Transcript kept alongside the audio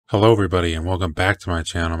Hello everybody and welcome back to my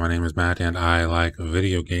channel. My name is Matt and I like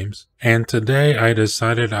video games. And today I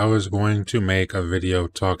decided I was going to make a video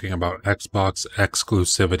talking about Xbox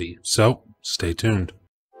Exclusivity. So stay tuned.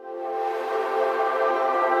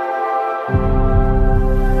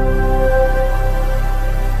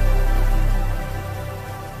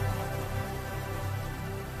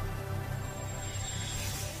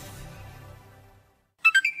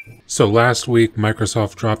 So last week,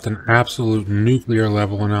 Microsoft dropped an absolute nuclear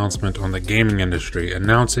level announcement on the gaming industry,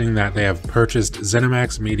 announcing that they have purchased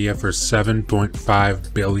ZeniMax Media for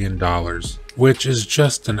 $7.5 billion, which is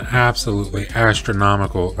just an absolutely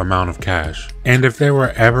astronomical amount of cash. And if there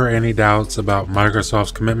were ever any doubts about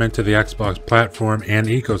Microsoft's commitment to the Xbox platform and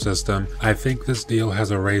ecosystem, I think this deal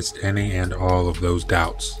has erased any and all of those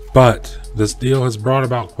doubts. But this deal has brought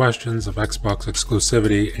about questions of Xbox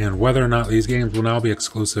exclusivity and whether or not these games will now be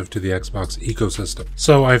exclusive to the Xbox ecosystem.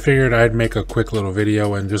 So I figured I'd make a quick little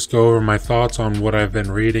video and just go over my thoughts on what I've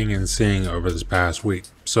been reading and seeing over this past week.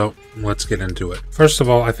 So let's get into it. First of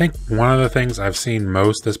all, I think one of the things I've seen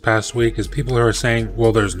most this past week is people who are saying,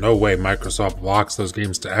 well, there's no way Microsoft locks those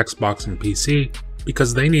games to Xbox and PC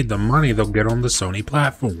because they need the money they'll get on the Sony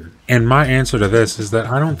platform. And my answer to this is that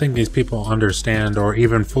I don't think these people understand or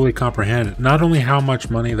even fully comprehend not only how much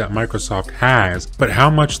money that Microsoft has, but how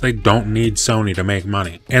much they don't need Sony to make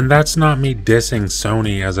money. And that's not me dissing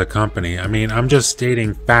Sony as a company. I mean, I'm just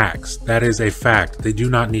stating facts. That is a fact. They do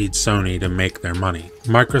not need Sony to make their money.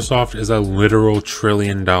 Microsoft is a literal $1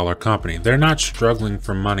 trillion company. They're not struggling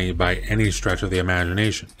for money by any stretch of the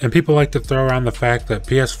imagination. And people like to throw around the fact that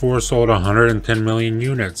PS4 sold 110 million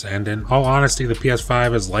units, and in all honesty, the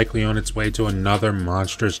PS5 is likely on its way to another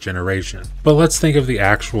monstrous generation. But let's think of the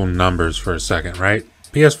actual numbers for a second, right?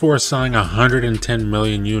 PS4 selling 110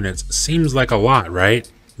 million units seems like a lot,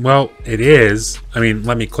 right? Well, it is. I mean,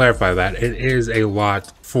 let me clarify that. It is a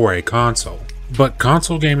lot for a console. But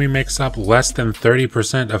console gaming makes up less than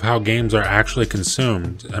 30% of how games are actually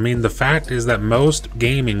consumed. I mean, the fact is that most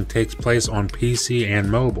gaming takes place on PC and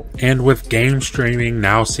mobile. And with game streaming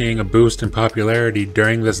now seeing a boost in popularity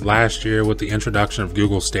during this last year with the introduction of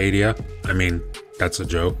Google Stadia, I mean, that's a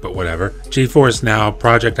joke, but whatever. GeForce Now,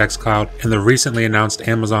 Project xCloud, and the recently announced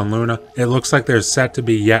Amazon Luna, it looks like there's set to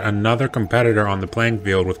be yet another competitor on the playing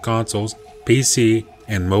field with consoles, PC,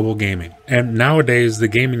 and mobile gaming. And nowadays, the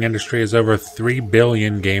gaming industry is over 3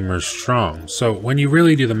 billion gamers strong. So when you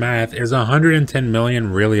really do the math, is 110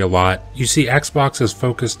 million really a lot? You see, Xbox is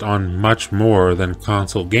focused on much more than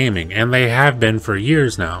console gaming, and they have been for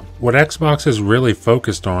years now. What Xbox is really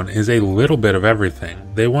focused on is a little bit of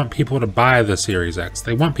everything. They want people to buy the Series X,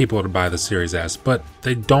 they want people to buy the Series S, but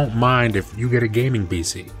they don't mind if you get a gaming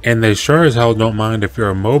PC. And they sure as hell don't mind if you're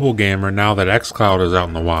a mobile gamer now that xCloud is out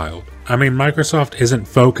in the wild. I mean, Microsoft isn't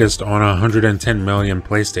focused on 110 million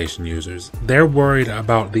PlayStation users. They're worried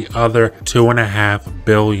about the other 2.5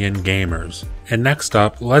 billion gamers. And next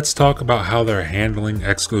up, let's talk about how they're handling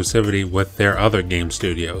exclusivity with their other game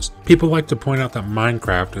studios. People like to point out that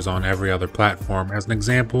Minecraft is on every other platform as an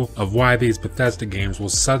example of why these Bethesda games will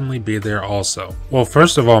suddenly be there also. Well,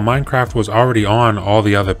 first of all, Minecraft was already on all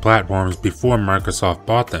the other platforms before Microsoft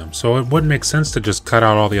bought them, so it wouldn't make sense to just cut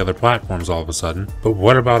out all the other platforms all of a sudden. But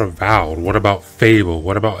what about Avowed? What about Fable?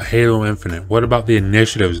 What about Halo Infinite? What about the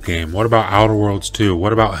Initiatives game? What about Outer Worlds 2?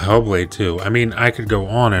 What about Hellblade 2? I mean, I could go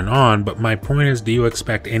on, but my point is, do you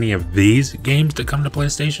expect any of these games to come to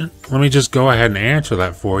PlayStation? Let me just go ahead and answer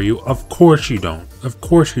that for you. Of course you don't. Of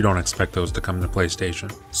course you don't expect those to come to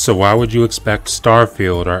PlayStation. So why would you expect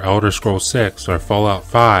Starfield or Elder Scrolls 6 or Fallout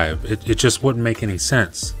 5? It just wouldn't make any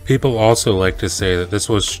sense. People also like to say that this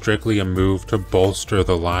was strictly a move to bolster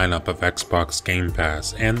the lineup of Xbox Game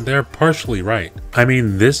Pass, and they're partially right. I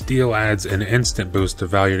mean, this deal adds an instant boost to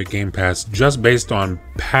value to Game Pass just based on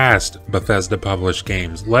past Bethesda published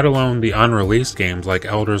games, let alone the unreleased games like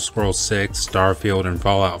Elder Scrolls 6, Starfield, and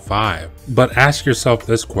Fallout 5. But ask yourself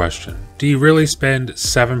this question. Do you really spend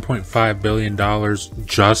 $7.5 billion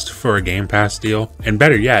just for a Game Pass deal? And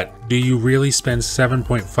better yet, do you really spend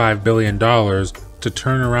 $7.5 billion to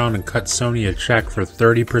turn around and cut Sony a check for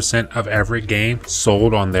 30% of every game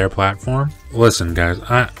sold on their platform? Listen guys,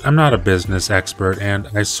 I'm not a business expert and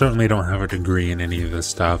I certainly don't have a degree in any of this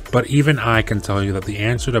stuff, but even I can tell you that the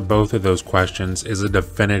answer to both of those questions is a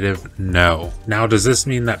definitive no. Now, does this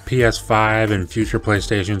mean that PS5 and future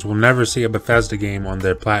PlayStations will never see a Bethesda game on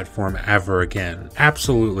their platform ever again?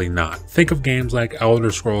 Absolutely not. Think of games like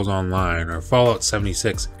Elder Scrolls Online or Fallout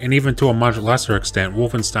 76, and even to a much lesser extent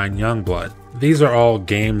Wolfenstein Youngblood. These are all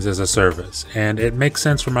games as a service, and it makes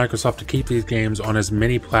sense for Microsoft to keep these games on as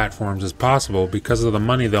many platforms as possible possible because of the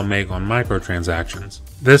money they'll make on microtransactions.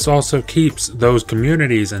 This also keeps those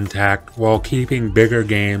communities intact while keeping bigger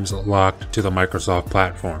games locked to the Microsoft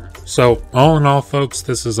platform. So all in all, folks,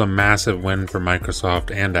 this is a massive win for Microsoft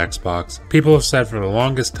and Xbox. People have said for the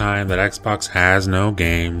longest time that Xbox has no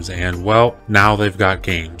games, and well, now they've got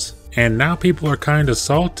games. And now people are kind of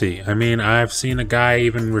salty. I mean, I've seen a guy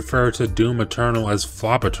even refer to Doom Eternal as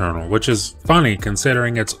Flop Eternal, which is funny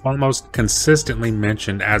considering it's almost consistently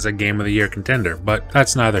mentioned as a Game of the Year contender, but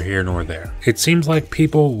that's neither here nor there. It seems like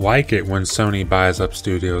people like it when Sony buys up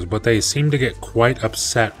studios, but they seem to get quite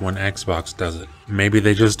upset when Xbox does it. Maybe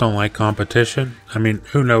they just don't like competition? I mean,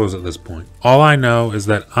 who knows at this point? All I know is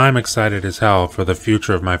that I'm excited as hell for the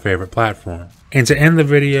future of my favorite platform. And to end the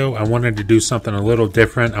video, I wanted to do something a little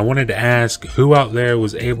different. I wanted to ask who out there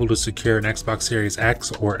was able to secure an Xbox Series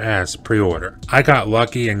X or S pre-order. I got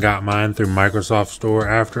lucky and got mine through Microsoft Store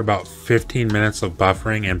after about 15 minutes of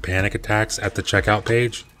buffering and panic attacks at the checkout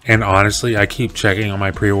page. And honestly, I keep checking on my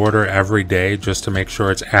pre-order every day just to make sure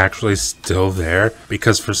it's actually still there,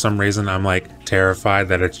 because for some reason I'm like terrified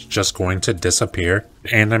that it's just going to disappear.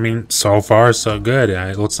 And I mean, so far so good.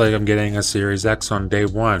 It looks like I'm getting a Series X on day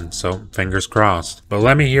one, so fingers crossed. But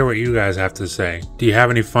let me hear what you guys have to say. Do you have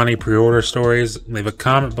any funny pre-order stories? Leave a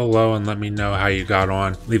comment below and let me know how you got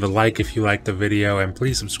on. Leave a like if you liked the video, and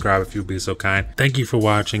please subscribe if you'd be so kind. Thank you for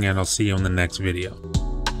watching, and I'll see you in the next video.